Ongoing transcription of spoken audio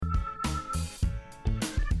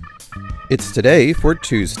It's today for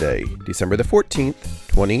Tuesday, December the 14th,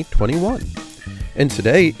 2021. And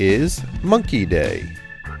today is Monkey Day.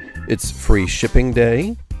 It's Free Shipping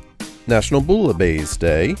Day, National Bouillabaisse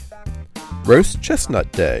Day, Roast Chestnut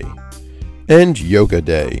Day, and Yoga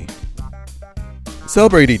Day.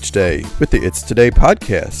 Celebrate each day with the It's Today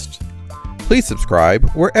podcast. Please subscribe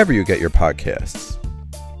wherever you get your podcasts.